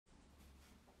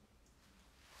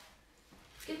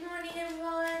Good morning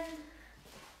everyone.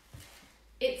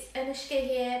 It's Anushka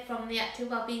here from the Active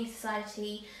Wellbeing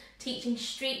Society, teaching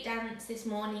street dance this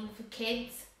morning for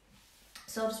kids.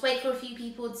 So I'll just wait for a few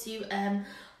people to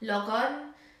log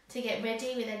on to get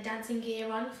ready with their dancing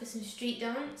gear on for some street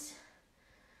dance.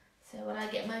 So while I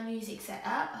get my music set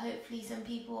up, hopefully some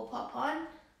people will pop on.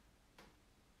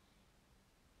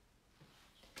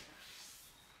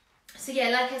 So yeah,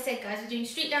 like I said guys, we're doing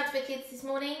street dance for kids this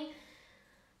morning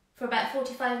for about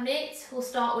 45 minutes. We'll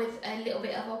start with a little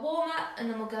bit of a warm-up and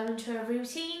then we'll go into a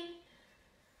routine.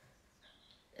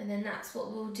 And then that's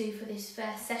what we'll do for this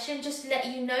first session. Just to let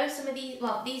you know, some of these,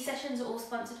 these sessions are all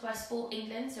sponsored by Sport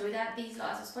England. So without these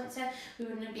lot as a sponsor, we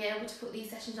wouldn't be able to put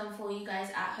these sessions on for you guys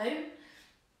at home.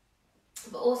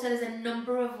 But also there's a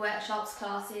number of workshops,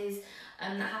 classes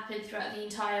that happen throughout the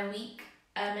entire week.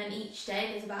 And each day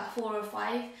there's about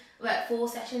 4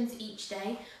 sessions each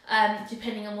day,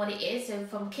 depending on what it is. So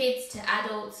from kids to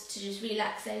adults to just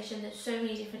relaxation, there's so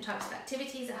many different types of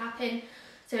activities that happen.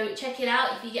 So check it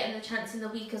out if you get the chance in the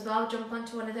week as well. Jump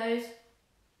onto one of those.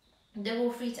 They're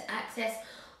all free to access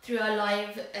through our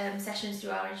live sessions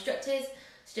through our instructors.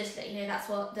 So just to let you know, that's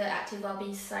what the Active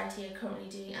Wellbeing Society are currently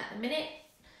doing at the minute.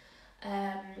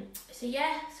 So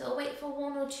yeah, so I'll wait for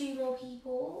 1 or 2 more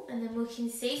people and then we can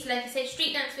see. So like I said,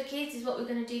 street dance for kids is what we're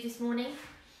going to do this morning.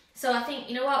 So I think,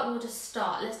 you know what, we'll just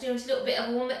start. Let's do a little bit of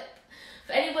a warm-up.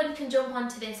 But anyone can jump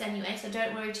onto this anyway, so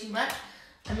don't worry too much.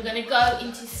 And we're going to go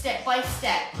into step by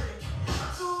step.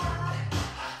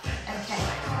 Okay.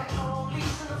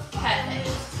 Perfect.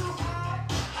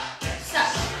 So,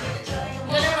 you're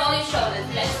going to roll your shoulders.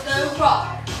 Let's go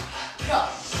rock.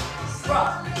 Rock.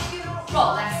 Rock.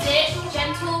 Roll. That's it.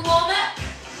 Gentle warm-up.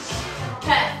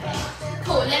 Perfect.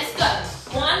 Cool. Let's go.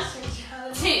 1,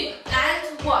 2,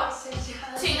 and 1.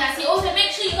 2. That's it. Also, make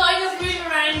sure you got enough room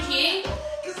around you.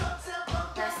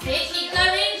 That's it. Keep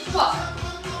going. 1,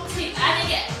 2, and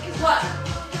again. 1,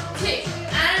 2,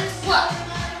 and 1,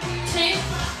 2,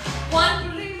 1,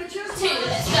 2.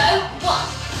 Let's go. 1,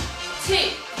 2,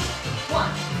 1,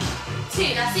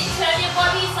 2. That's it. Turn your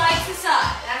body side to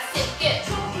side. That's it. Good.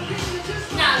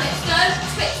 Now let's go.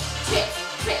 Twist, twist,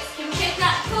 twist. Can we shake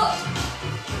that foot?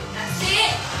 That's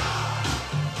it.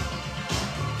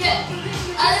 Good.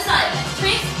 Other side. Let's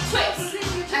twist, twist.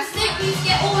 That's it. Please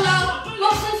get all our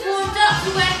muscles warmed up to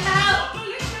work out.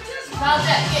 Well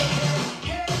done. Good.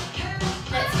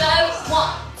 Let's go.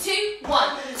 1, 2,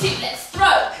 1, 2. Let's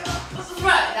throw.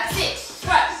 Throw. That's it.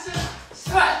 Throw.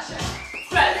 Throw.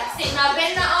 Throw. That's it. Now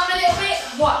bend that arm a little bit.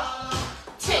 1,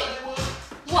 2,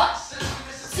 1,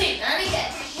 2. And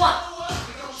again. 1,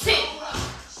 2,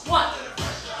 1,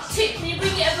 2. Can you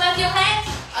bring it above your head?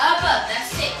 Above.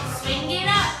 That's it. Swing it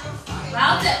up.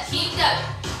 Well done. Keep going.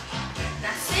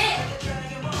 That's it.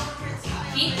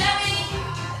 Keep going.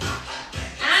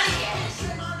 And again.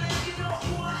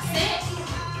 That's it.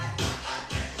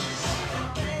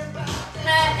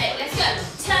 Perfect. Let's go.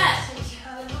 Turn.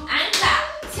 And clap.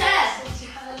 Turn.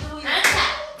 And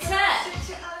clap. Turn.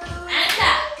 And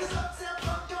clap.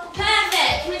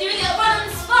 Perfect. Can we do a little run on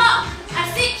the spot?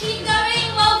 That's it. Keep going.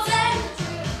 Well done.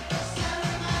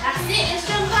 That's it. Let's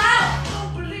jump out.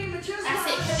 That's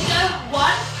it. Can we go? 1,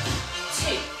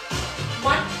 2.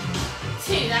 1,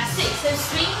 2. That's it. So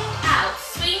swing out.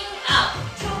 Swing out.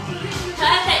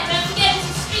 Perfect. Don't forget this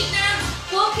is street dance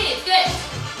for kids. Good.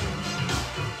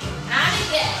 And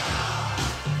again.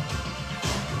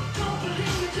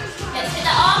 Let's hit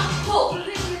the arm. Pull.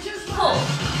 Pull.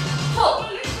 Pull.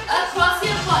 Across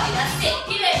your body. That's it.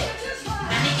 Give it.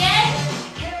 And again.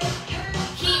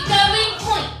 Keep going.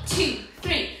 Point, 2,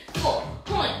 3, 4.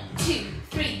 Point, 2,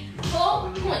 3,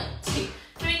 4. Point, 2,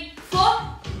 3, 4.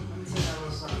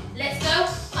 Let's go.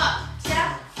 Up,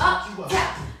 down, up,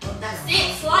 down. That's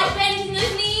it. Slight bend in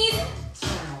those knees.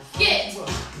 Good.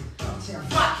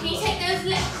 Right, can you take those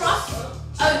legs cross,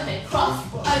 open, cross,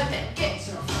 open. Good.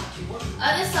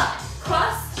 Other side.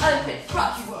 Cross, open,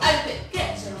 cross, open.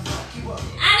 Good.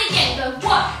 And again, go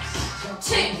 1,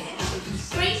 2,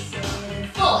 3,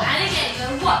 4. And again, go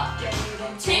 1,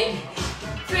 2,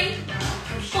 3,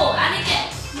 4. And again,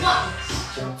 1,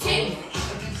 2,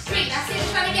 3. That's it.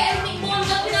 We're trying to get everything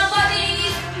warmed up in our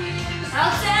bodies.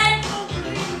 Well done.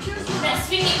 Let's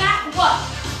swing it back. 1,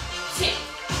 2,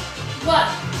 1,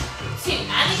 2.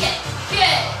 And again.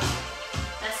 Good.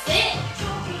 That's it.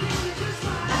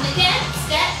 And again.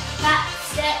 Step back,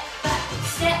 step back,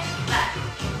 step back.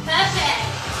 Perfect.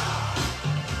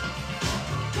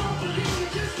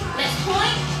 Let's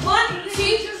point. 1,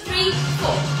 2, 3,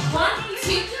 4. 1,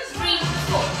 2, 3,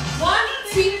 4. 1,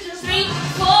 2, 3,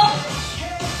 4.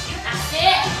 That's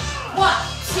it. 1,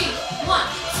 2, 1,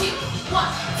 2, 1,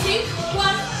 2,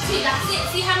 1, 2. 2. That's it.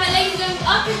 See how my legs are going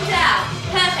up and down.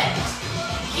 Perfect.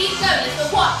 Keep going. Let's go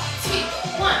 1, 2,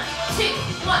 1, 2,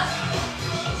 1.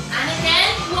 And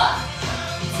again. 1,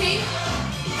 2,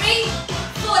 3,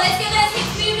 4. Let's get those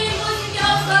hips moving, boys and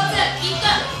girls. Well done. Keep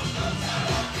going.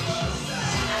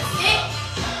 That's it.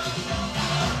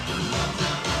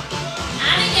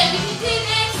 And again, we can do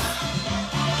this.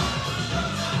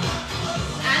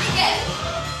 And again.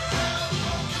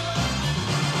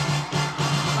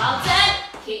 Well done.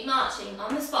 Keep marching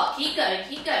on the spot. Keep going,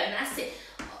 keep going. That's it.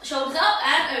 Shoulders up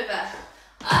and over.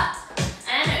 Up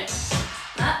and over.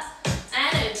 Up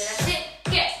and over. That's it.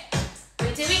 Good.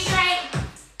 We're doing great.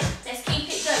 Let's keep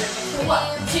it going. Let's go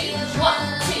 1, 2, 1,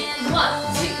 2, 1,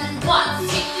 2, 1,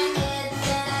 2.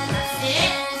 That's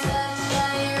it.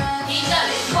 Keep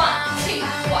going. 1, 2,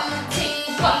 1, 2,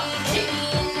 1, 2.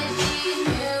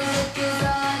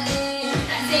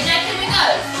 That's it. Now can we go?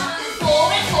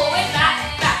 Forward, forward, back,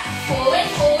 back. Forward,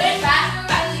 forward, back,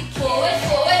 back. Forward,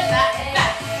 forward, back,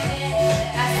 back.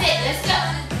 That's it. Let's go.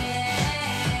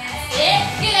 That's it.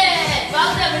 Good.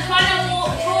 Well done. We're trying to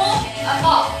draw a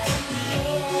box.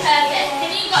 Perfect.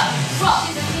 Can you go? Roll,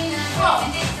 roll,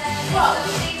 roll,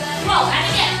 roll. And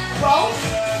again. Roll,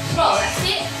 roll. That's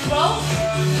it. Roll,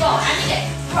 roll. And again.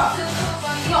 Roll,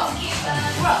 roll,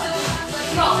 roll,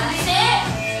 roll. That's it.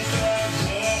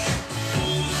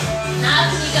 Now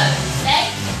can we go? Leg,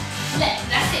 leg.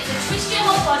 That's it. So twist your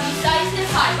whole body side to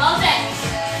side. Well done.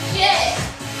 Good.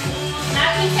 Now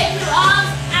can you take your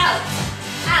arms out,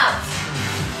 out.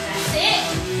 That's it.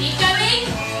 Keep going.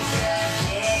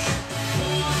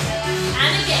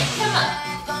 And again, come on.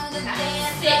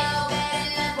 That's it.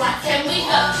 Right, can we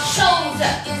go?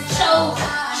 Shoulder, shoulder,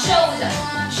 shoulder,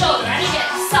 shoulder. And again,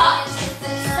 side,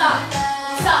 side,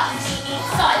 side,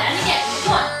 side. And again,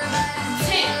 1,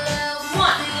 2,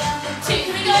 1, 2.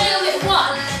 Can we go a little bit?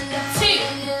 1, 2,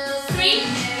 3,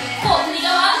 4. Can you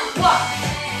go up? 1,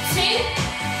 2,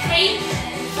 3,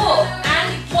 4. And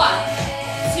 1,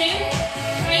 2,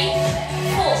 3,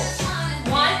 4.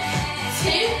 1,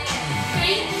 2,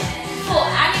 3, 4.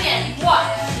 And again, 1,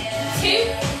 2,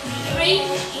 3,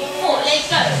 4. Let's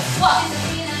go. 1,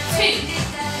 2,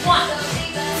 1,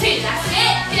 2. That's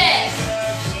it. Good.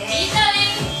 Keep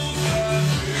going.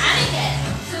 And again.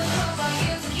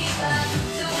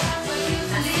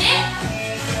 That's it.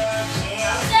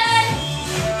 Well done.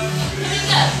 Here we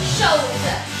go.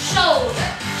 Shoulder, shoulder,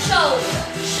 shoulder,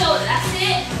 shoulder. That's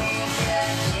it.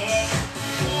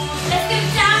 Let's go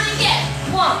down again.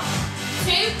 1,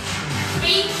 2,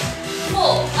 3, 4.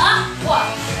 Up. 1,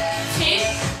 2,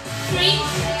 3,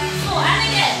 4. And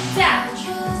again. Down.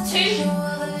 2,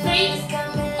 3,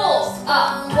 4.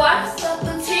 Up. 1,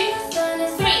 2,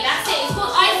 3. That's it. It's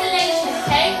called isolation,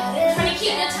 okay? Trying to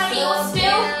keep your tummy all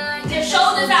still. Your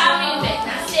shoulders are moving.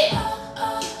 That's it.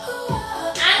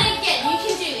 And again, you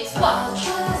can do this. 1,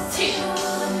 2,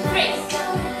 3,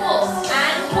 4.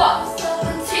 And 1,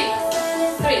 2,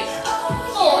 3,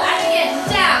 4. And again,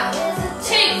 down.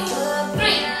 2,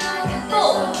 3,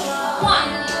 4.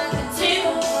 1,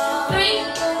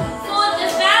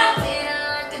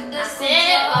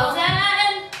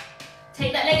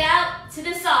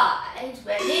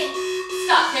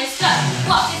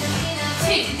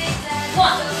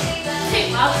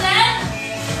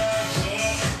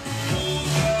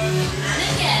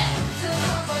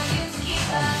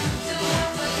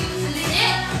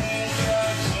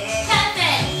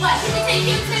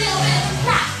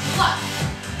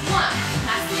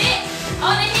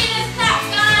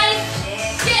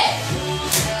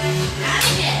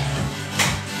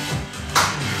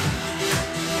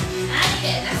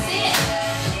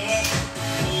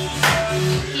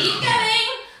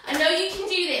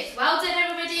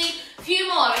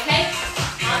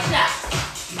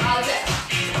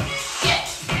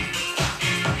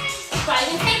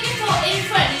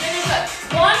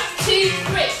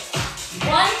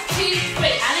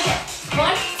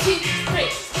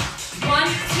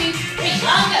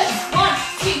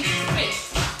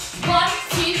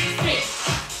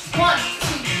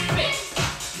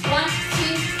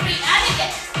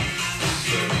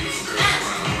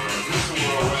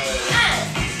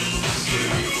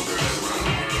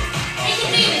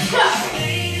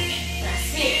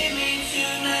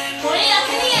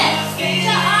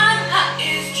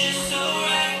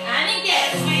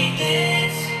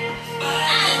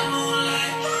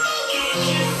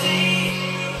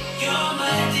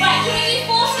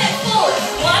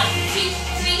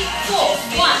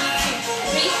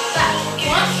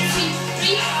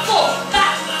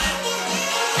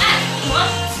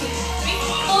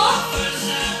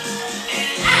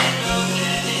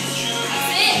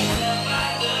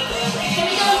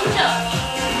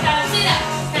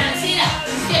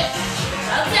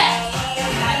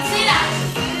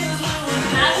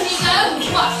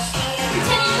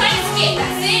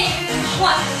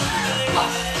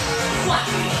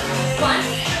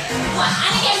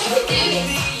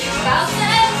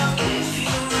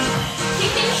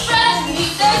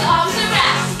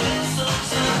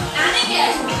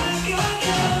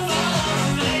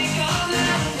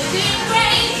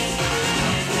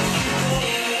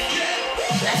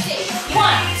 That's it. 1,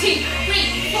 2,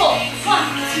 3, 4. 1,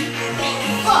 2, 3,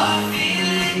 4.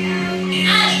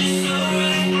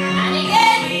 And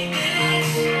again.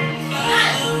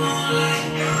 And.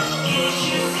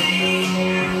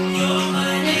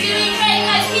 You're doing great,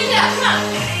 guys. Keep it up. Come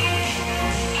on.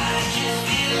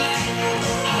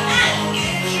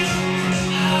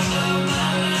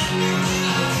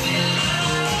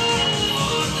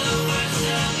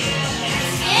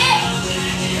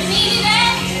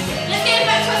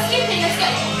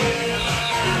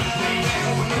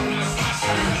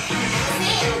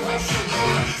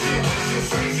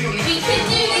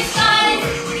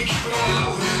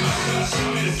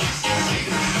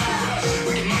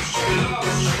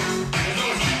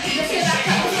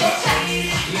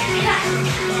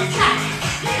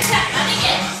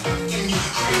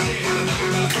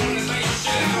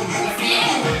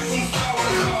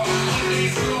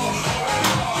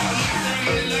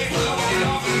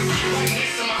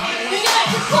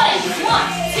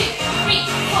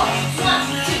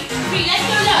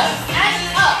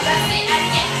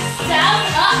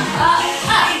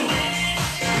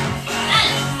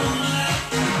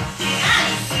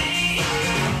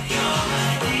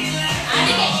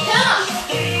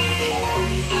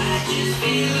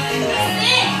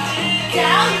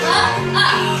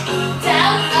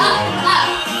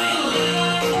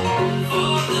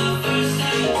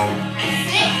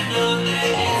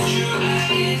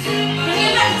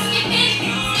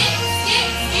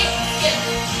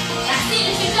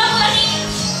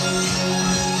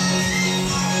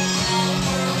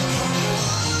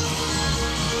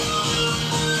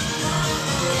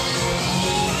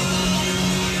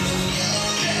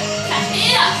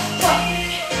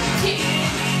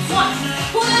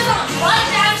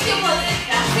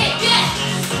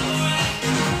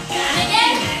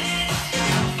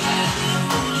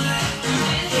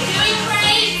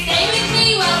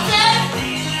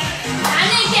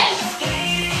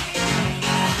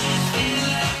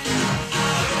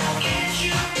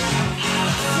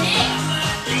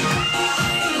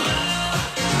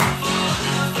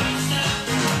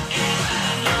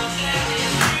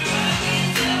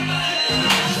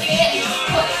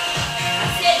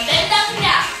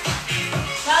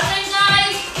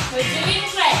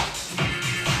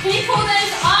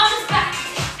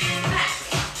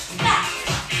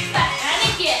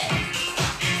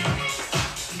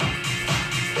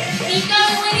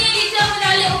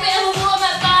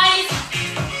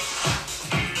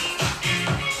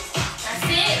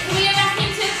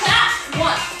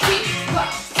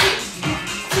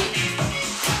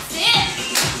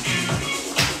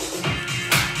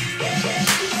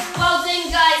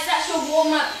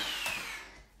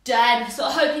 Done. So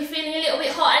I hope you're feeling a little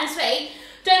bit hot and sweaty.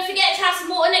 Don't forget to have some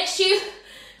water next to you.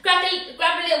 Grab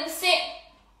a little sip.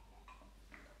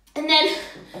 And then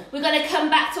we're going to come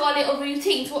back to our little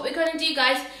routine. So what we're going to do,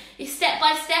 guys, is step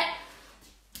by step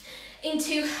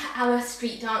into our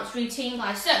street dance routine,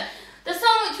 guys. So the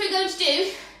song which we're going to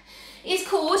do is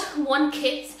called One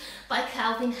Kiss by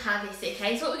Calvin Harris,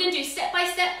 okay? So what we're going to do, step by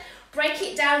step, break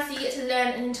it down so you get to learn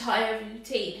an entire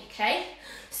routine, okay?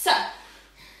 So,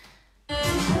 the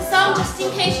song, just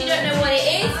in case you don't know what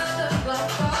it is, but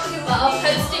I'll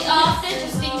post it after,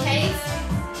 just in case.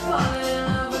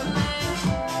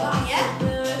 Yeah?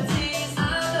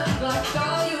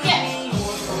 Yeah.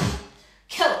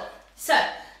 Cool. So,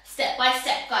 step by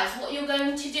step, guys, what you're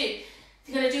going to do,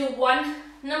 you're going to do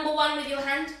number one with your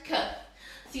hand, cool.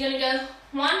 So you're going to go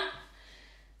 1,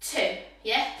 2,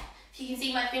 yeah? If you can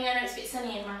see my finger, I know it's a bit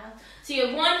sunny in my hand. So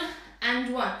you're 1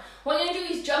 and 1. What you're going to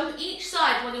do is jump each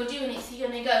side while you're doing it. So you're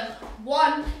going to go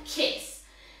 1 kiss.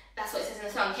 That's what it says in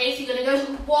the song, okay? So you're going to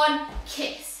go 1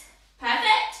 kiss.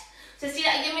 Perfect? So let's do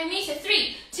that again with me. So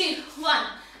 3, 2, 1,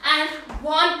 and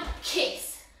 1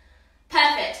 kiss.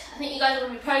 Perfect. I think you guys are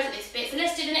going to be pros at this bit. So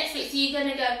let's do the next bit. So you're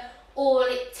going to go all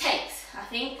it takes, I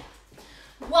think.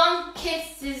 1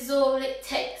 kiss is all it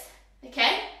takes,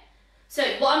 okay? So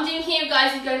what I'm doing here,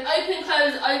 guys, is going open,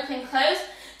 close,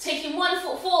 taking 1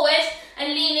 foot forward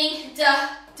and leaning, da,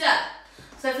 da.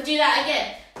 So if we do that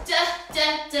again, da,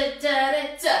 da, da, da,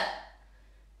 da, da.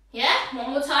 Yeah,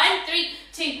 one more time, 3,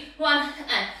 2, 1,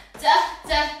 and da,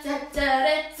 da, da, da,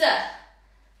 da, da.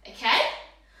 Okay?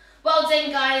 Well done,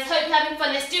 guys. Hope you're having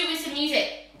fun. Let's do it with some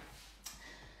music.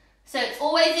 So it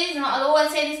always is, and I'll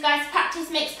always say this, guys, practice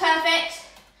makes perfect.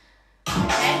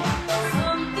 Okay?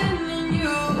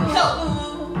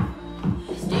 Cool.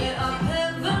 Let's do it.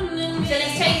 So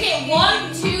let's take it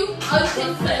 1, 2,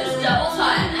 open, close, double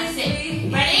time. That's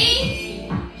it. Ready?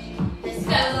 Let's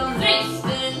go. 3,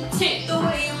 2, 2, 1,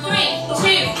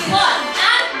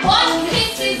 and 1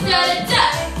 kiss is da da da.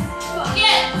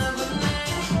 Again.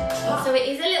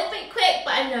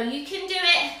 know you can do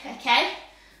it, okay?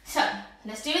 So,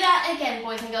 let's do that again,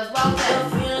 boys and girls. Well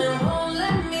done.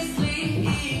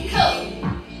 Cool.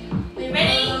 We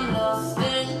ready? 3,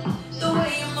 2, 1,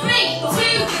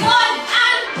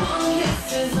 and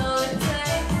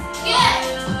good.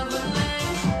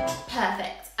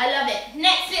 Perfect. I love it.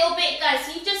 Next little bit, guys.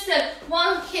 So you've just done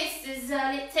one kiss is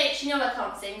all it takes. You know I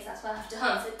can't sing, so that's why I have to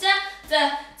hum. So da,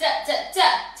 da, da, da, da.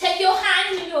 Take your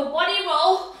hand and your body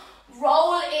roll.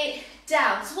 Roll it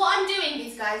down. So what I'm doing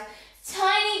is, guys,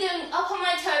 tiny going up on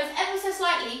my toes ever so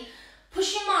slightly,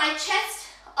 pushing my chest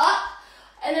up,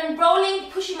 and then rolling,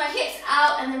 pushing my hips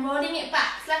out, and then rolling it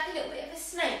back. It's like a little bit of a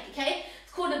snake, okay?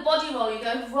 It's called a body roll. You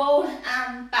go roll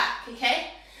and back,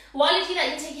 okay? While you do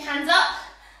that, you take your hands up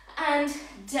and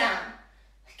down,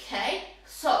 okay?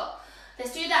 So,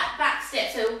 let's do that back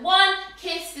step. So, one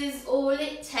kiss is all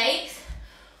it takes.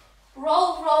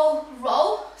 Roll, roll,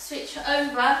 roll. Switch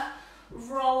over.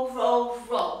 Roll, roll,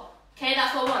 roll. Okay,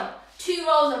 that's what I want. 2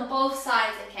 rolls on both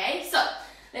sides, okay? So,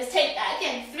 let's take that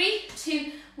again. 3,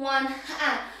 2, 1,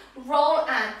 and roll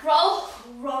and roll,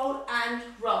 roll and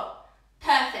roll.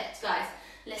 Perfect, guys.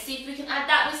 Let's see if we can add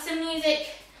that with some music.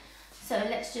 So,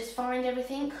 let's just find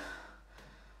everything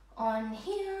on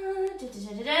here. So,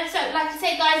 like I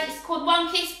said, guys, it's called One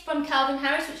Kiss from Calvin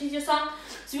Harris, which is your song.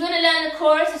 So, we're going to learn the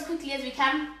chorus as quickly as we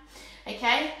can.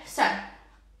 Okay, so,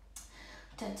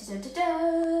 with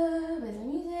the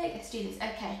music, let's do this,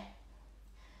 okay.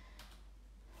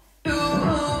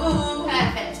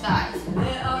 Perfect, guys.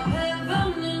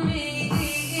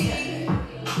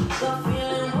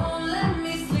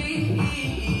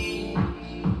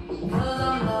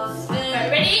 Right,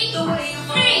 ready? 3, 2,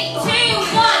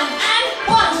 1, and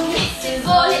 1 kiss is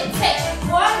all it takes.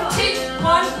 1, 2,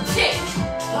 1, 2.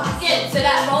 Good, so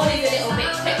that roll is a little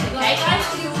bit quick, okay, guys?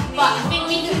 But I think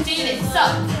we can do this, so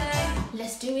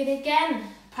let's do it again.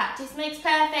 Practice makes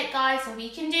perfect, guys, so we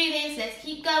can do this. Let's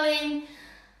keep going.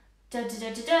 Da, da,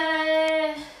 da, da,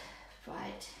 da.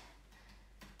 Right.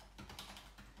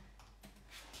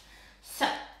 So,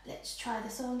 let's try the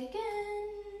song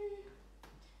again.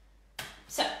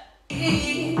 So,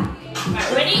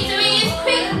 right, ready? So it is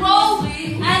quick roll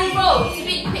and roll. It's a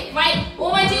bit quick, right?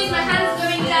 All I do is my hands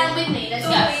going down with me. Let's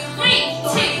go. 3,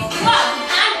 2, 1,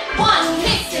 and 1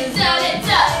 kiss and da da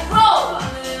da. Roll,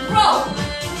 roll.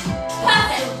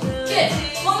 Perfect. Good.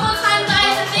 One more time,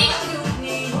 guys, I think.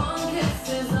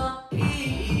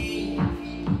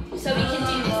 So we can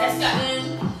do this. Let's go.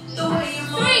 3,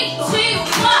 2,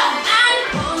 1, and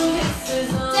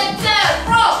da da.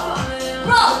 Roll,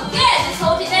 roll. Good. Let's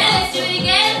hold it there. Let's do it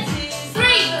again. 3,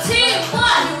 2,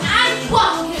 1, and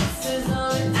 1.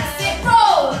 That's it.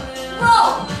 Roll,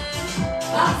 roll.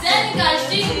 Well done, guys.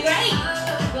 Doing great.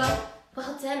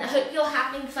 Well done. I hope you're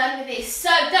having fun with this. So,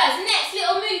 guys, next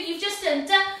little move you've just done.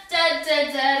 Da da da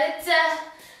da da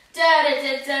da da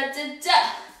da da da da.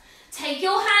 Take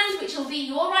your hand, which will be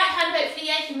your right hand, hopefully,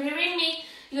 yeah, if you're mirroring me.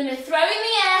 You're going to throw in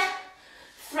the air,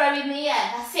 throw in the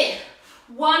air. That's it.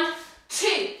 1,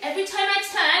 2. Every time I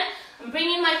turn, I'm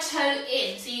bringing my toe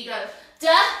in. So you go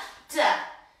da da.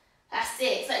 That's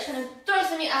it. It's like trying to throw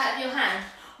something out of your hand.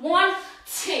 1,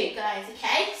 2, guys.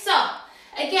 Okay. So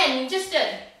again, you've just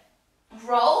done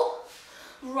roll,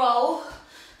 roll,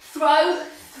 throw,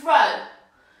 throw.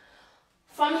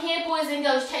 From here, boys and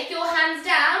girls, take your hands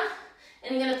down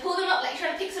and you're going to pull them up like you're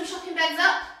trying to pick some shopping bags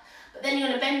up, but then you're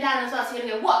going to bend down as well. So you're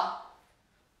going to go, what?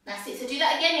 That's it. So do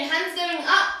that again. Your hands going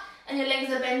up and your legs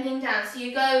are bending down. So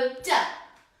you go, da.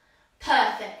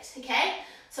 Perfect. Okay?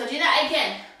 So do that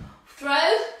again.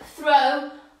 Throw,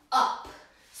 throw, up.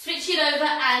 Switch it over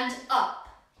and up.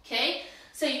 Okay?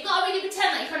 So you've got to really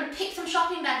pretend like you're trying to pick some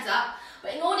shopping bags up,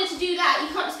 but in order to do that,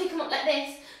 you can't just pick them up like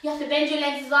this. You have to bend your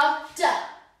legs as well. Da.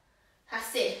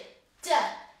 That's it. Da.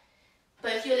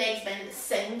 Both your legs bend at the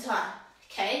same time.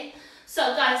 Okay?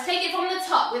 So guys, take it from the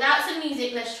top without some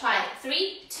music. Let's try it.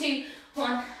 3, 2,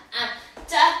 1, and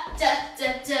da da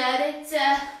da da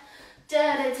da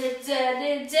da da da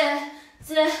da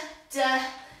da da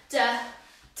da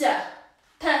da.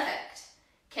 Perfect.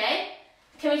 Okay?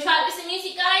 Can we try it with some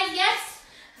music, guys? Yes?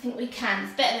 I think we can.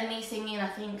 It's better than me singing, I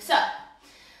think. So,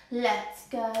 let's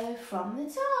go from the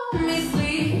top.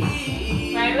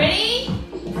 Right, ready?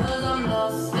 Let's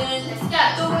go.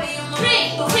 3,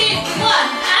 2, 1,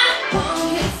 and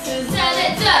da da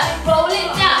da. Roll it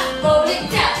down, roll it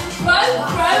down. Throw,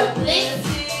 throw, lift,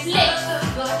 lift.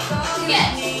 Good.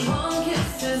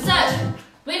 So,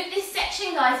 with this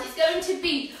section, guys, it's going to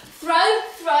be throw,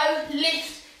 throw,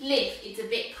 lift, lift. It's a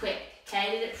bit quick, okay? I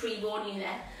didn't pre-warn you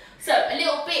there. So, a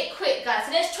little bit quick, guys.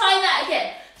 So, let's try that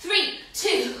again. 3,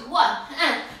 2, 1,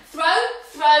 and throw,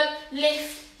 throw,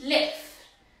 lift, lift.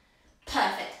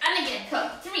 Perfect. And again, come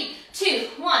on. 3, 2,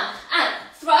 1, and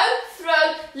throw,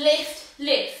 throw, lift,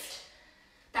 lift.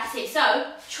 That's it.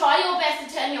 So try your best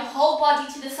to turn your whole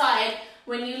body to the side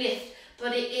when you lift,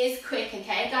 but it is quick,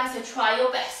 okay, guys? So try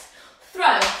your best.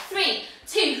 Throw, 3,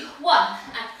 2, 1,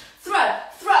 and throw,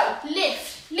 throw,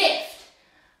 lift, lift.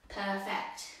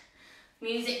 Perfect.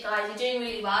 Music, guys, you're doing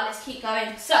really well. Let's keep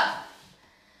going. So,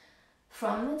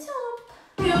 from the top.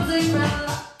 Music,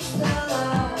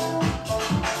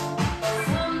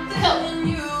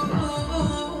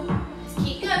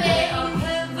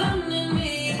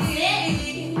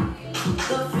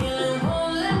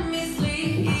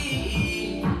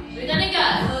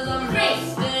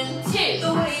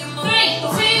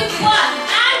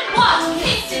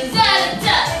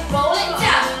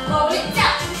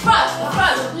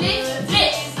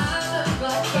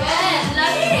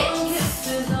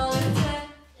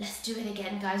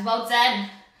 guys, well done.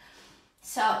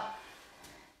 So,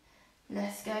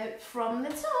 let's go from the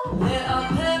top. Where are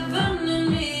heaven and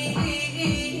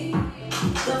me?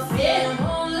 The feeling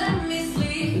won't let me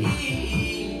sleep.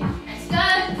 Let's go.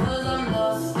 'Cause I'm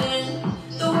lost in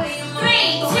the way you move.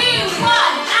 3, 2,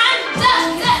 1, and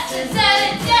done.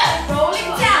 Roll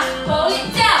it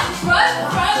down, throw,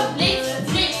 lift,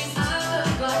 lift.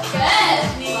 Good. Well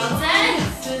done.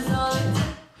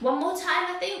 One more time,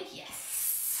 I think.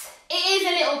 It is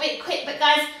a little bit quick, but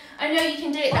guys, I know you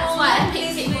can do it. That's why I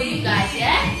picked it for you guys,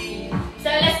 yeah? So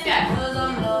let's go.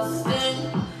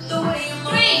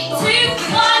 3, 2,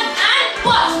 1, and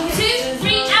 1, 2,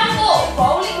 3, and 4.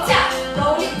 Roll it down,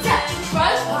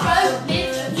 throw,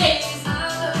 lift, lift.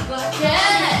 Good.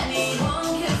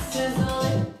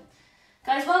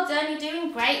 Guys, well done, you're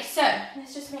doing great. So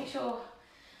let's just make sure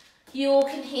you all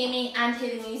can hear me and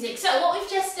hear the music. So what we've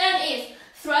just done is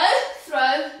throw,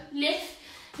 lift,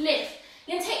 lift.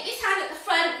 You're going to take this hand at the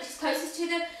front, which is closest to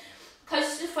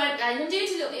the front, and you're going to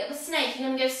do a little bit of a snake. You're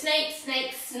going to go snake,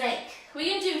 snake, snake. What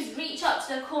you're going to do is reach up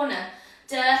to the corner.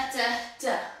 Da, da,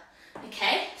 da.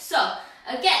 Okay? So,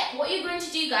 again, what you're going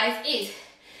to do, guys, is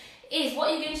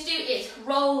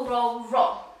roll, roll,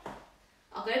 roll.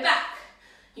 I'll go back.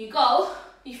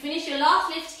 You finish your last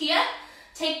lift here,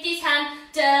 take this hand,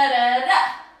 da, da, da.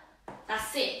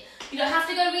 That's it. You don't have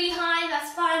to go really high,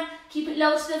 that's fine. Keep it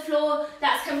low to the floor,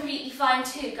 that's completely fine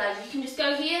too, guys. You can just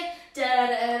go here, da,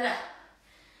 da, da.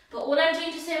 But all I'm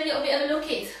doing, just have a little bit of a look,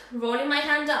 is rolling my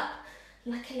hand up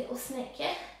like a little snake,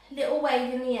 yeah? Little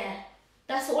wave in the air.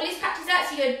 That's all this practice at,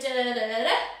 so you go da, da, da,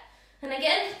 da. And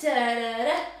again, da, da,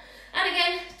 da. And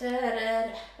again, da, da,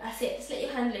 da. That's it, just let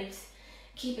your hand loose.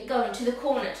 Keep it going to the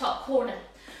corner, top corner.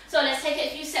 So let's take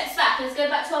it a few steps back. Let's go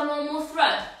back to our normal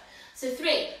throw. So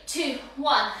 3, 2,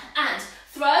 1, and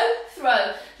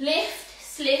throw,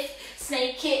 lift,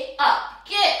 snake it up.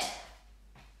 Good.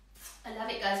 I love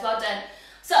it, guys, well done.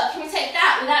 So can we take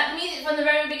that without the music from the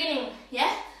very beginning?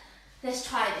 Yeah? Let's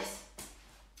try this.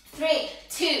 3,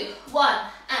 2,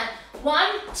 1, and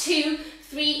 1, 2,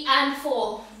 3, and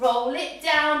 4. Roll it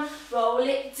down, throw,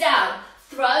 lift,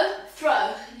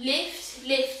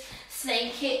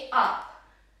 snake it up.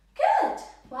 Good,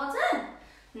 well done.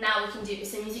 Now we can do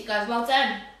this in music, guys, well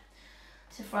done.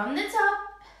 So from the top,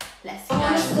 let's go.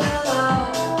 That's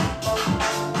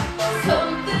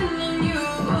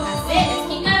it, let's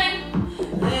keep going.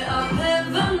 There are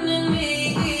heaven in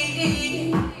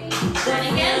me. And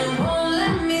again. Won't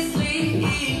let me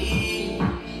sleep.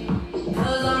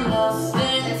 'Cause I'm lost in.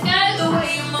 Let's go.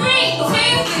 3,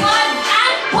 2, 1,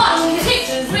 and 1, 2,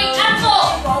 3, and 4.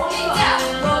 Roll it down,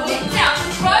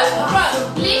 throw,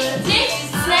 lift,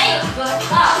 snake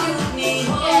up.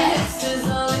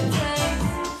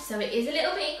 So it is a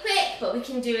little bit quick, but we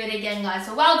can do it again, guys.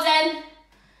 So well done.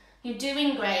 You're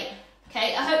doing great.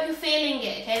 Okay, I hope you're feeling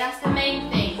it. Okay, that's the main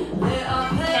thing.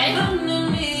 Okay.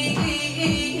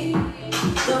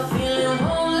 That's it.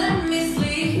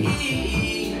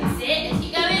 Let's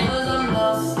keep going. We're gonna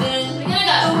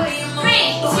go. 3,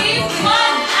 2,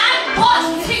 1, and 1,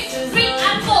 2, 3,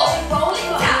 and 4. Roll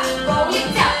it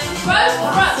down, throw,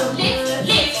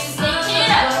 lift, snake it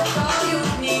up.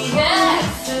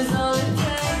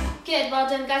 Good, well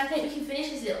done, guys. I think we can finish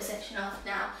this little section off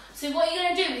now. So what you're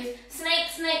going to do is snake,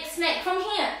 snake, snake. From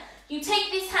here, you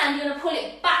take this hand, you're going to pull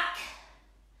it back.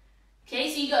 Okay,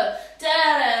 so you go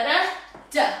da, da, da,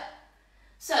 da.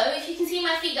 So if you can see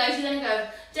my feet, guys, you're going to go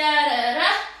da, da,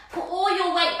 da. Put all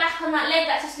your weight back on that leg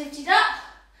that just lifted up,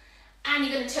 and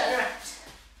you're going to turn around.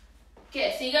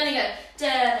 Good, so you're going to go da,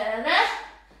 da, da, da,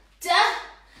 da,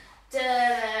 da,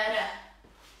 da.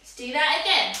 Let's do that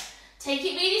again. Take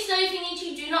it really slow if you need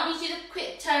to. Do not need to do the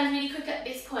quick turns really quick at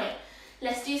this point.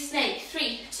 Let's do snake.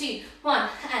 3, 2, 1,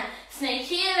 and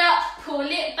snake it up, pull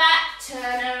it back,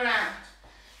 turn around.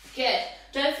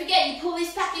 forget, you pull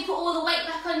this back, you put all the weight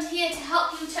back onto here to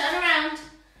help you turn around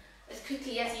as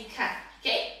quickly as you can,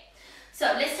 okay? So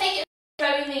let's take it,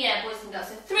 throw in the air, boys and girls.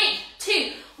 So 3,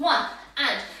 2, 1,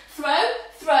 and throw,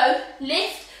 throw,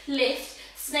 lift, lift,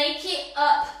 snake it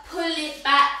up, pull it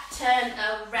back, turn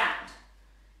around,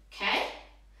 okay?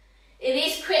 It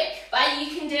is quick, but you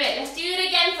can do it. Let's do it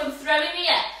again from throw in the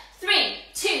air. 3,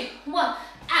 2, 1,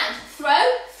 and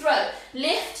throw, throw,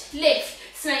 lift, lift,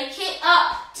 snake it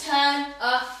up, turn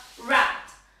around.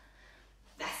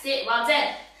 That's it, well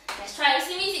done. Let's try it with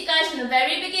some music, guys, from the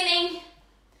very beginning.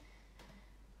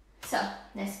 So,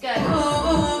 let's go.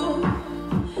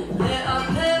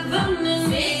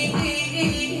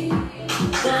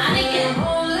 And again.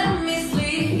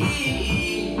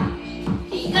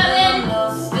 Keep going.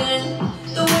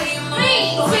 3,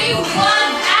 2, 1,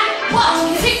 and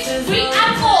 1, 2, 3,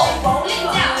 and 4. Roll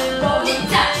it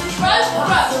down, throw,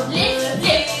 throw, lift,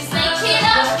 lift, snake it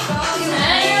up,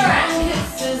 turn around.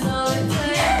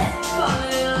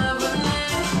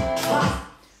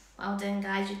 Well done,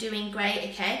 guys, you're doing great,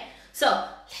 okay? So,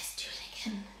 let's do it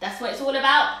again. That's what it's all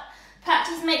about.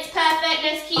 Practice makes perfect,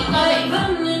 let's keep going.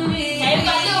 Okay, we've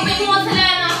got a little bit more to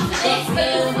learn after this, but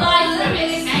you'll fly through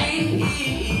it, okay?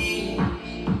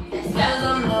 Let's go.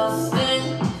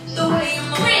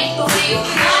 3, 2, 1,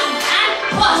 and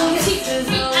 1, 2,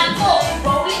 3, and 4.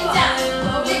 Roll it down,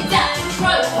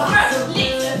 throw, throw,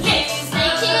 lift, lift,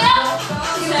 snake it up,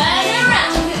 turn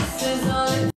around. Yes,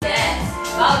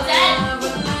 well done.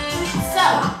 So,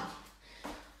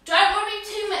 don't worry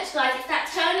too much, guys. If that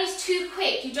turn is too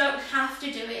quick, you don't have to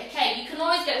do it, okay? You can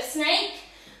always go snake,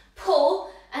 pull,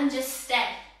 and just stay,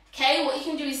 okay? What you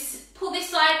can do is pull this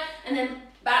side and then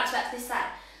bounce back to this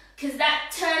side, because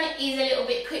that turn is a little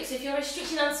bit quick. So if you're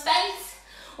restricted on space,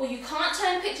 or you can't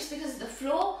turn quick just because of the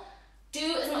floor,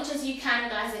 do as much as you can,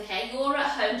 guys, okay? You're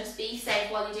at home, just be safe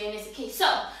while you're doing this, okay?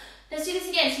 So, let's do this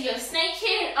again. So you go snake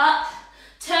here, up,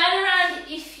 turn around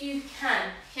if you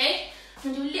can, okay?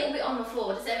 I'm going to do a little bit on the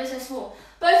floor, just ever so small.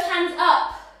 Both hands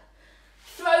up,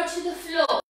 throw to the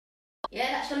floor.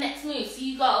 Yeah, that's your next move. So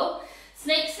you go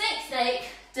snake, snake, snake,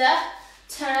 duh,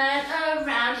 turn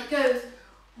around. It goes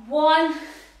 1,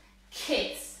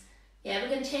 kiss. Yeah, we're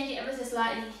going to change it ever so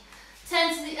slightly.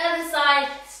 Turn to the other side,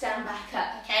 stand back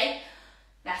up, okay?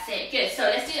 That's it, good. So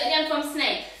let's do it again from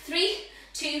snake. 3,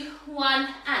 2, 1,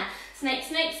 and snake,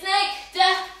 snake, snake,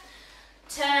 duh,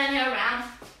 turn around.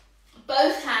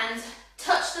 Both hands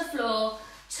touch the floor,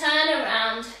 turn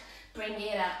around, bring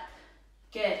it up.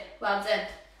 Good, well done.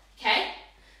 Okay,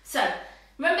 so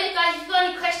remember, guys, if you've got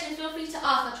any questions, feel free to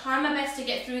ask. I'll try my best to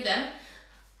get through them.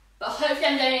 But hopefully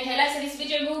I'm doing okay. Like I said, this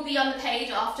video will be on the page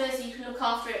after, so you can look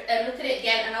after it, look at it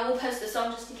again, and I will post the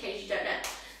song just in case you don't know.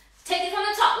 Take it from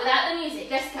the top without the music.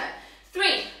 Let's go.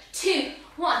 3, 2,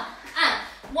 1, and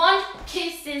 1,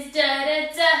 kisses, da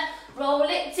da da. Roll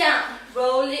it down,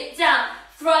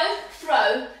 throw,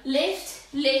 throw,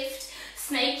 lift, lift,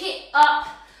 snake it up,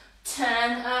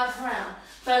 turn around.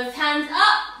 Both hands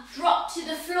up, drop to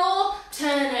the floor,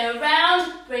 turn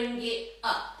around, bring it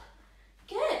up.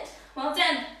 Good, well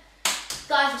done.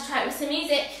 Guys, let's try it with some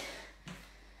music.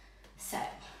 So.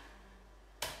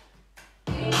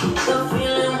 The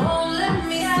feeling won't let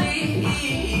me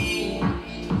sleep,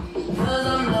 'cause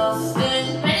I'm lost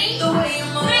in ready? The way you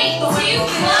move. 3, 2,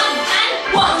 1, and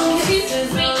 1, 2,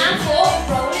 3, and 4.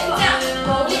 Roll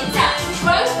it down,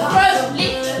 throw, throw,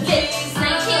 lift, lift,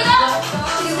 snake it up,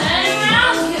 turn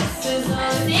around.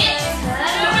 That's it,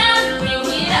 turn around, bring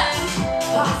it up.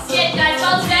 Good, guys,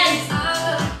 well done.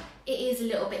 It is a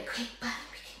little bit quick, but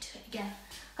we can do it again.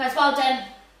 Guys, well done.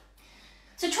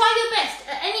 So try your best.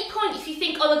 At any point, if you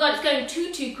think, oh my God, it's going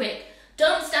too quick,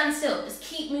 don't stand still. Just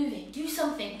keep moving. Do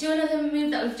something. Do another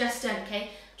move that we've just done,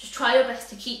 okay? Just try your best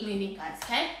to keep moving, guys,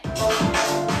 okay?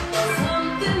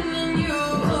 Something in you.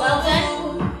 So well done.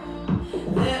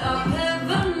 There are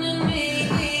heaven in me.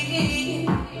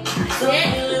 That's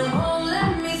it. Won't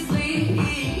let me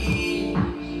sleep.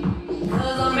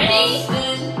 'Cause I'm ready? 3,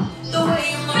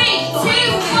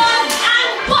 2, 1,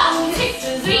 and 1, 2,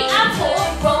 3, and 4.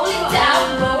 Roll it down,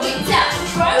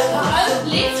 throw,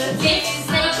 lift, lift,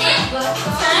 snake it,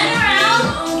 turn around,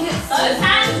 both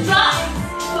hands drop,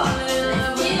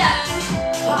 lift it up.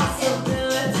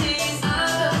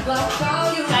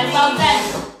 Guys, well done.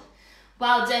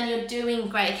 Well done, you're doing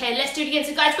great. Okay, let's do it again.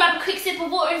 So guys, grab a quick sip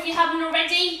of water if you haven't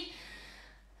already.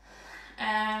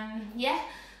 Yeah,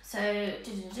 so,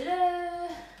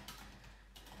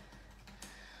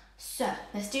 So,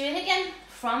 let's do it again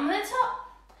from the top.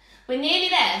 We're nearly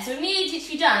there, so we've nearly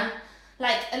literally done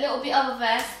like a little bit of a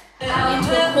verse and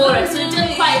into a chorus. So we've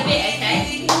done quite a bit,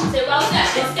 okay? So well done,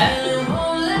 let's go.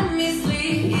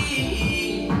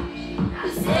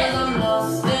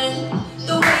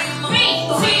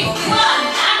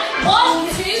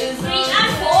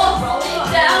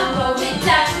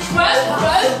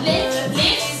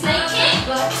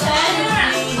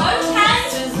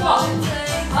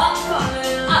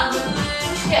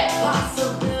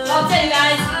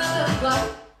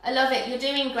 I love it. You're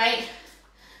doing great.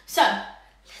 So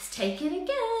let's take it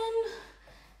again.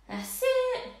 That's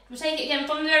it. We'll take it again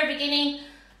from the very beginning.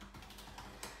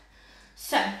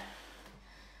 So, all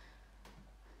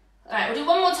right, we'll do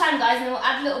one more time, guys, and then we'll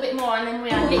add a little bit more, and then we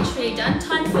are literally done.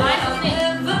 Time flies, doesn't it?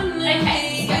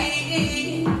 Okay, let's go.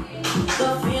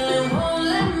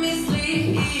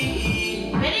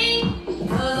 Ready? 3,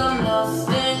 2,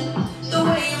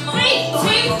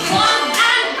 1,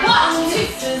 and 1, 2,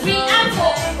 3, and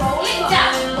 4. Roll it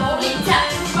down, roll,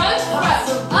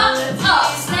 up,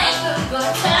 snake,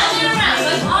 turn it around,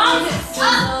 both arms,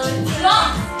 up, drop,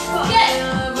 good.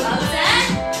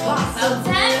 Well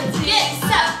done, good.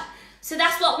 So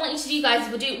that's what I want you to do, guys.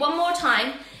 We'll do it one more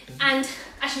time, and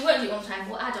actually we won't do it one time,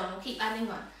 we'll add on, we'll keep adding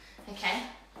on, okay?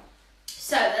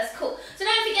 So that's cool. So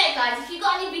don't forget, guys, if you've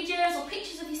got any videos or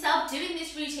pictures of yourself doing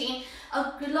this routine,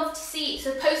 I would love to see it.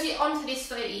 So post it onto this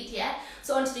feed, yeah?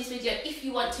 So onto this video if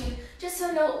you want to, just so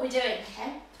I know what we're doing,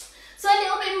 okay? So a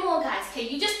little bit more, guys, okay?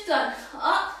 You just done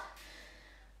up,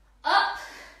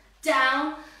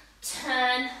 down,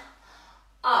 turn,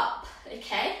 up,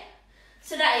 okay?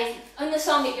 So that is, on the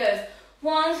song it goes,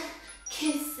 1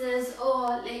 kiss is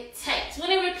all it takes. We're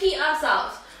going to repeat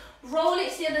ourselves. Roll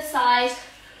it to the other side,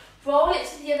 roll it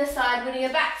to the other side. We're going to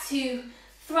go back to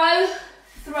throw,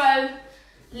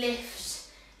 lift,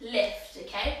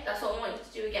 okay? That's what I want you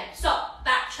to do again. Stop,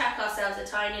 backtrack ourselves a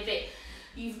tiny bit.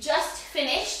 You've just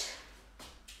finished.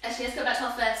 Actually, let's go back to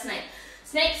our first snake.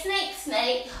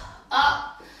 Snake,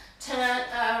 up, turn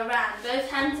around. Both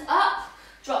hands up,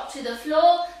 drop to the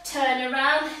floor, turn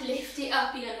around, lift it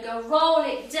up. You're gonna go roll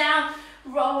it down,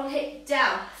 throw it,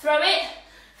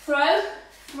 throw,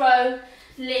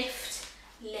 lift.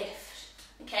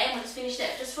 Okay, I'm gonna just finish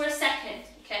that just for a second,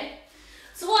 okay?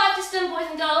 So what I've just done, boys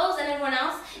and girls, and everyone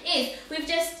else, is we've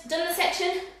just done the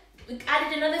section, we've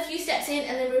added another few steps in,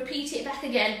 and then repeat it back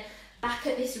again, back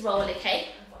at this roll,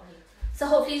 okay? So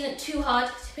hopefully it isn't too hard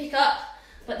to pick up,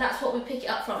 but that's what we pick it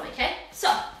up from, okay? So,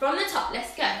 from the top,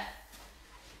 let's go.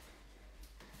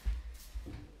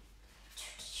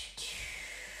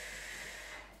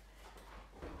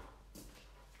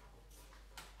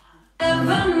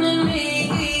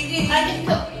 Okay,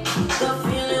 cool.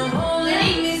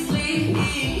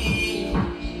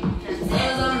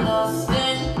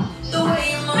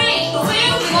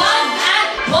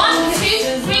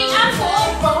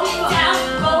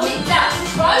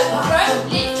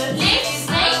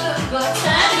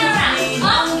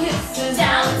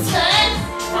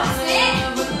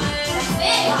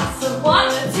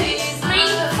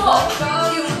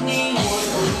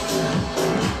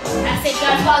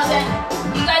 Well done.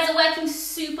 You guys are working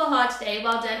super hard today.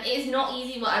 Well done. It is not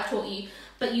easy what I've taught you,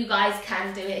 but you guys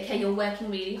can do it, okay? You're working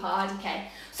really hard, okay?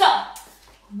 So,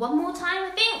 one more time,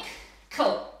 I think.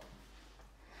 Cool.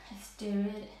 Let's do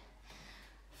it.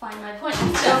 Find my point.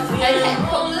 Okay,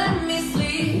 cool.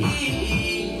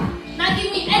 Now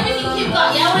give me everything you've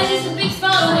got, yeah? I want to do some big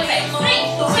smiles on your face. 3,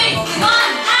 2, 1,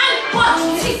 and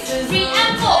 1, 2, 3,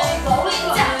 and 4. Roll it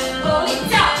down, roll,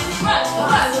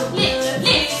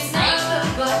 lift, snake,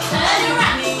 turn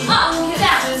around, up,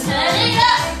 down, turn it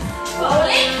up, roll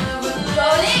it,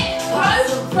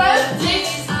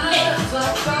 lift.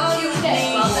 Okay,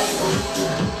 well done.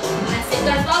 That's it,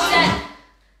 guys, well done.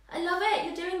 I love it,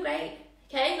 you're doing great,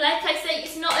 okay? Like I say,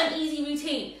 it's not an easy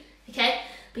routine, okay?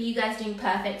 But you guys are doing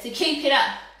perfect, so keep it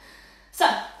up. So,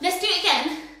 let's do it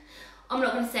again. I'm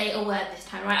not going to say a word this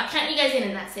time, right? I'll count you guys in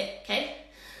and that's it, okay?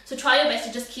 So try your best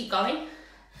to just keep going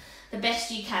the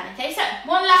best you can, okay? So,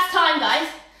 one last time, guys.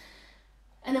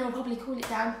 And then we'll probably cool it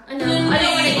down. I know, I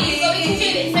don't want to eat, but we can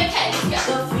do this, okay? Let's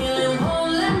go.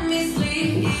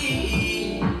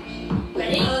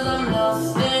 Ready? 3,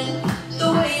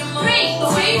 2,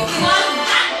 1,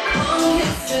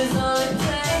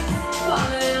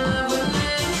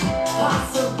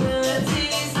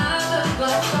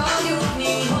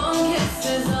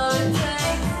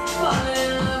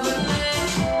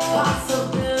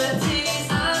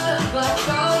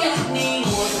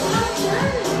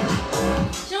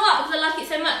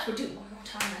 we'll do it one more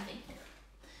time, I think.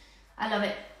 I love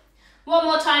it. One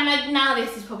more time, now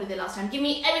this is probably the last time. Give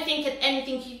me everything and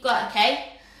anything you've got,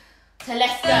 okay? So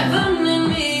let's go. That's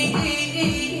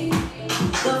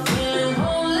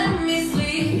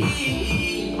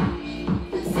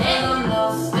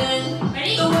it.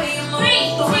 Ready? 3,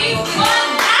 2,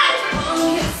 1,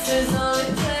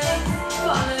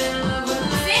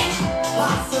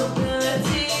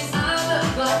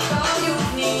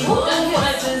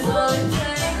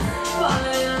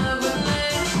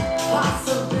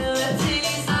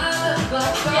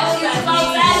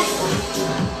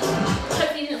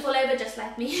 Hopefully you didn't fall over just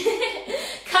like me.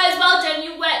 Guys, well done,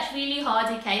 you worked really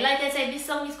hard, okay? Like I said, this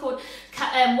song is called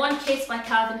One Kiss by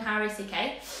Calvin Harris,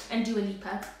 okay? And Dua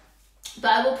Lipa.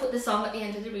 But I will put the song at the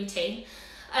end of the routine.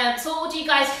 So what would you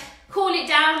guys cool it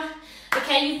down?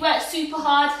 Okay, you've worked super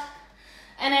hard.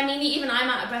 And I mean, even I'm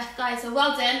out of breath, guys, so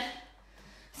well done.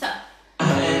 So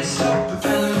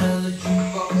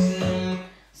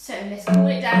let's cool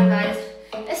it down, guys.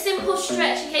 A simple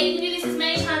stretch, okay? You can do this as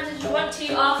many times as you want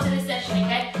to after the session,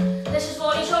 okay? Let's just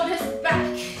roll your shoulders back,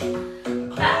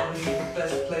 back,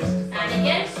 and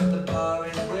again.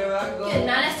 Good,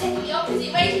 now let's take it the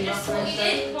opposite way to just what you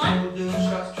did. 1, 2,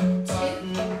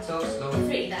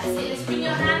 3, that's it. Let's bring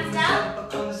your hands down,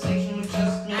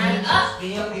 and up,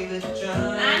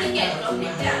 and again, drop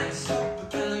it down,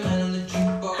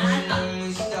 and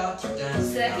up,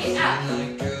 circle out.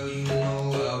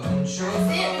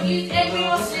 That's it, we've used every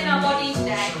muscle in our body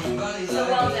today, so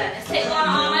well done. Let's take one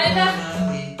arm over,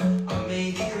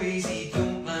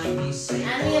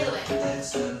 and the other way.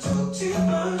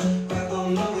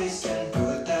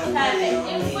 Perfect,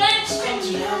 in French,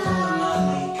 stretching out.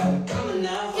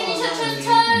 Can you touch your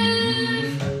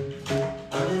toes?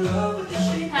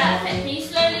 Perfect, can you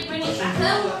slowly bring it back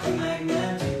up?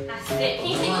 That's it, can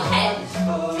you take your head,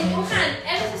 take your hand,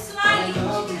 ever so slightly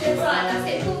push it to the side, that's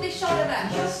it, pull this shoulder back.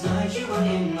 That's it,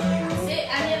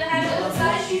 and the other hand to the other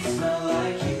side.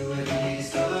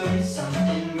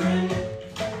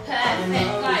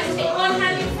 Perfect, guys, take one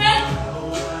hand in front,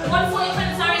 one foot in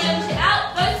front, sorry, lunge it out,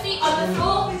 both feet on the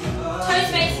floor, toes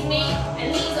facing me, and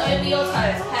knees over your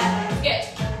toes. Perfect, good.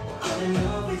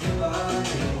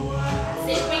 That's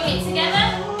it, bring it together,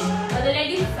 other leg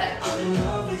in front.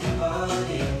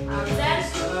 Arms there.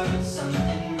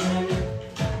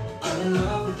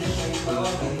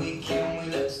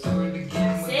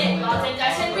 That's it, well done,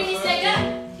 guys. So bring this leg up,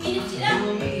 can you lift it up?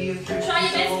 Try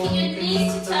your best to keep your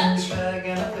knees to touch.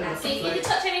 That's it, if you can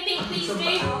touch anything, please do.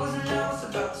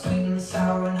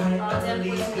 Well done,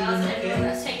 boys and girls and everyone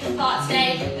that's taken part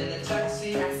today. That's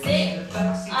it,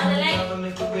 other leg.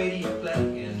 That's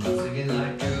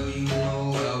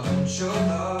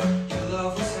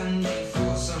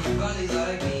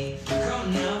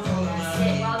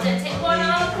it, well done. Take one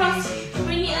arm across,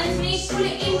 bring it underneath, pull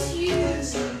it into you.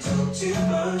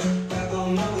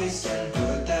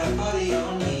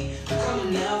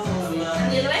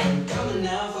 And the other way.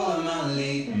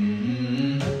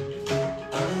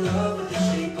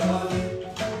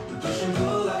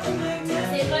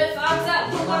 That's it, both arms up,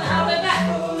 put one elbow back.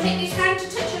 Take this hand to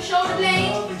touch your shoulder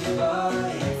blade.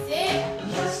 That's it.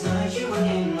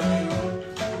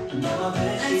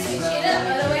 And switch it up,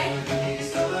 other way.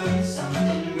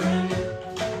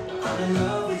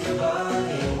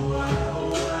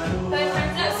 Both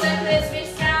hands up, circulars,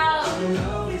 wrists out.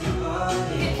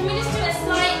 Good, can we just do a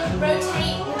slight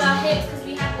rotate with our hips because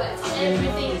we have worked on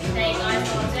everything today, guys,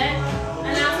 well done.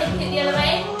 And now take it the other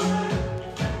way.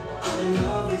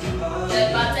 Good,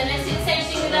 well done. Let's do the same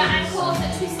thing with our ankles, so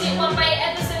twist it one way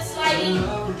ever so slightly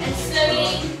and slowly.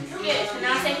 Good, and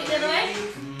now take it the other way.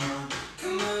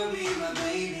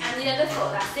 And the other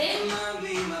foot, that's it. And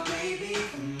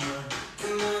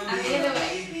the other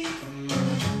way.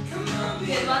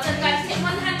 Good, well done, guys. Take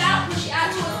one hand out, push it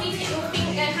out towards me, take your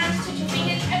hands, touch your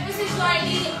fingers ever so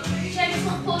slightly,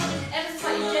 gentle push, ever so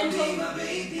slightly gentle.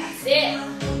 That's it.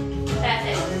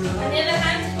 Perfect. And the other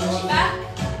hand, push it back.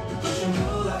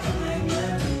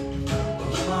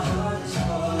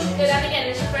 Good, and again,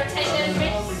 let's just rotate those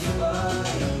wrists.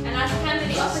 And as you can do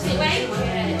the opposite way.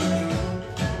 Good.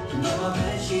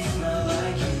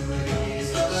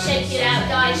 Shake it out,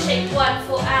 guys. Shake one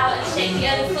foot out and shake the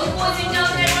other foot. Boys and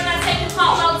girls, everyone that's taken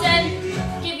part, well done.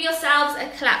 Give yourselves a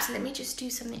clap. So let me just do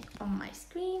something on my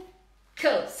screen.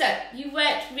 Cool, so you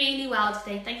worked really well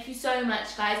today. Thank you so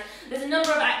much, guys. There's a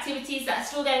number of activities that are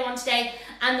still going on today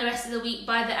and the rest of the week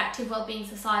by the Active Wellbeing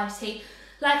Society.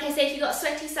 Like I say, if you've got a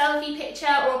sweaty selfie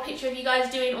picture or a picture of you guys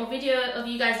doing or video of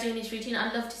you guys doing this routine,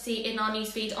 I'd love to see it in our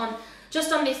newsfeed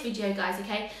just on this video, guys,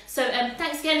 okay? So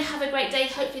thanks again, have a great day.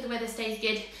 Hopefully the weather stays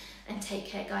good and take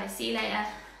care, guys. See you later.